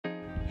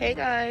Hey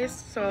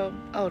guys, so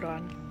hold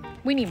on,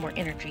 we need more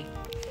energy.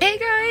 Hey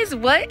guys,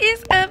 what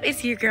is up?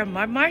 It's your girl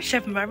Marmar,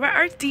 Chef Marmar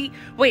RD.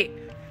 Wait,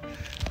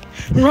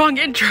 wrong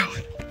intro.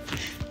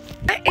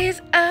 What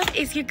is up?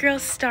 It's your girl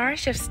Star,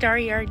 Chef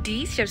Starry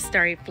RD, Chef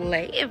Starry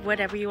Flay,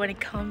 whatever you want to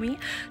call me.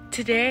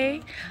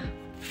 Today,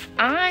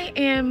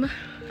 I'm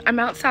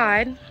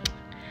outside,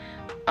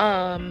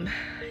 and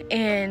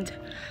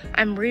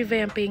I'm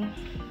revamping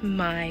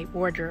my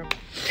wardrobe.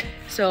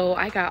 So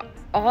I got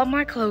all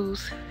my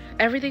clothes,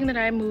 everything that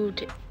I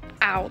moved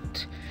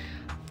out,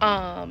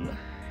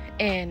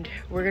 and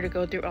we're gonna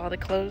go through all the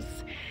clothes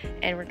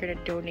and we're gonna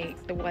donate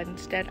the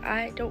ones that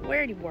I don't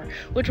wear anymore,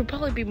 which will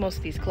probably be most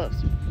of these clothes.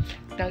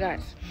 Now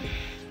guys,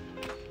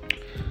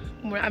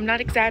 I'm not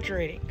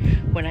exaggerating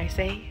when I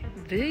say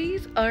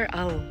these are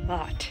a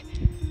lot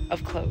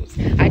of clothes.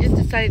 I just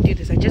decided to do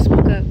this. I just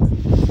woke up.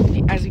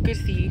 As you can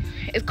see,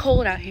 it's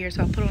cold out here,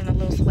 so I put on a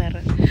little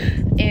sweater.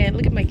 And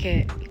look at my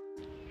cat.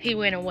 He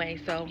went away,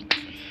 so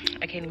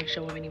I can't even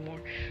show him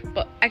anymore.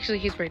 But actually,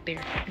 he's right there.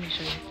 Let me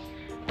show you.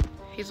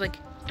 He's like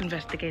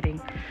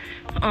investigating.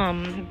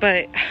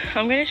 But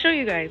I'm gonna show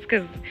you guys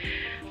because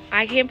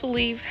I can't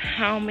believe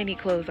how many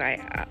clothes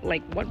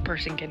like one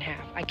person can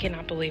have. I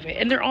cannot believe it,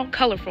 and they're all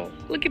colorful.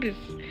 Look at this.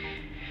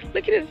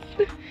 Look at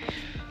this.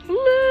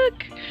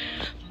 Look.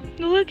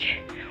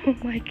 Oh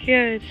my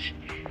gosh.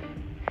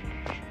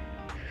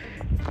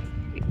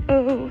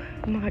 Oh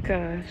my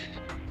gosh.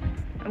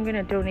 I'm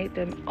gonna donate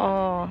them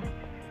all.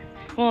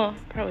 Well,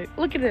 probably.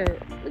 Look at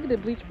the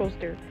bleach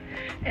poster.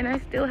 And I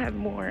still have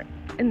more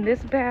in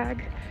this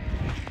bag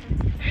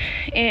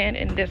and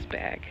in this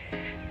bag.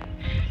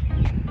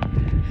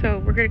 So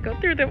we're gonna go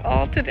through them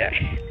all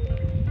today.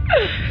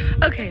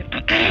 Okay.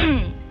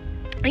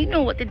 You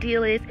know what the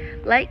deal is.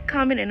 Like,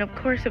 comment, and of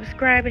course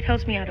subscribe. It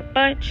helps me out a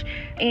bunch.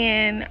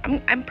 And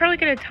I'm probably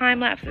gonna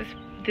time lapse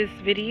this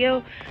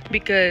video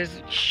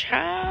because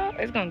child,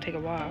 it's gonna take a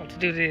while to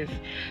do this.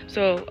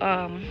 So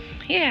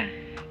yeah,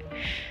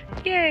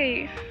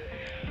 yay.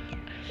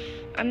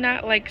 I'm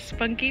not like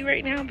spunky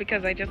right now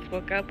because I just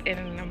woke up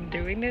and I'm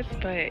doing this,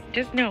 but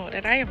just know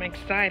that I am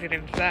excited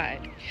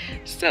inside.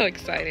 So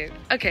excited.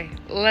 Okay,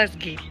 let's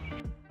get it.